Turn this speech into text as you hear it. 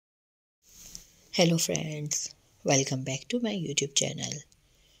Hello friends, welcome back to my YouTube channel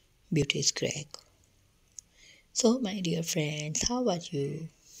Beauty is Greg. So my dear friends, how are you?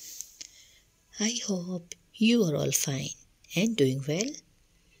 I hope you are all fine and doing well.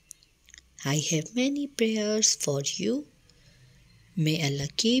 I have many prayers for you. May Allah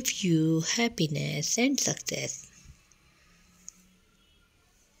give you happiness and success.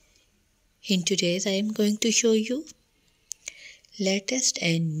 In today's I am going to show you latest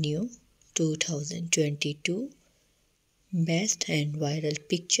and new 2022 best and viral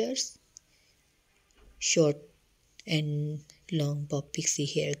pictures, short and long bob pixie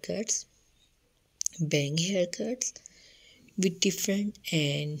haircuts, bang haircuts with different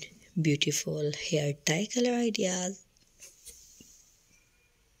and beautiful hair tie color ideas.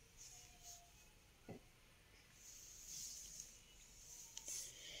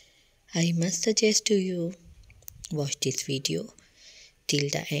 I must suggest to you watch this video till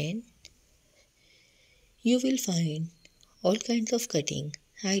the end. You will find all kinds of cutting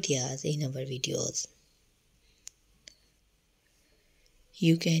ideas in our videos.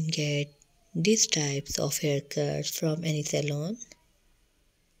 You can get these types of haircuts from any salon.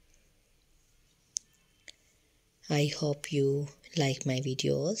 I hope you like my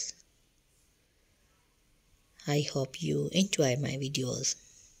videos. I hope you enjoy my videos.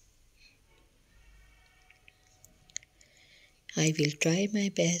 I will try my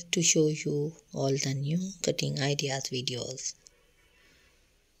best to show you all the new cutting ideas videos.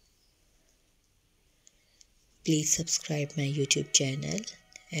 Please subscribe my YouTube channel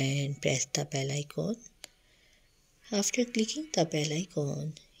and press the bell icon. After clicking the bell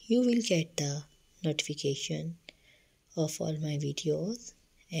icon, you will get the notification of all my videos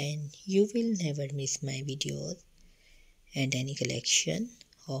and you will never miss my videos and any collection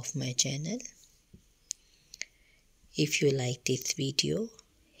of my channel. If you like this video,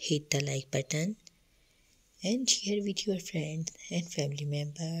 hit the like button and share with your friends and family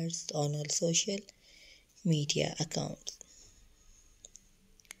members on all social media accounts.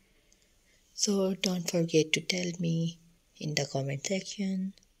 So don't forget to tell me in the comment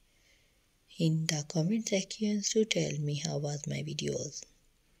section to tell me how was my videos.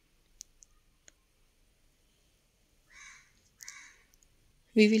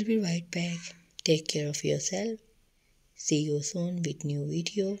 We will be right back. Take care of yourself. See you soon with new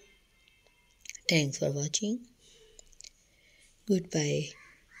video. Thanks for watching. Goodbye.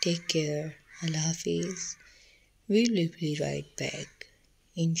 Take care. Allah Hafiz. We will be right back.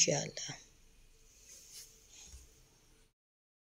 Inshallah.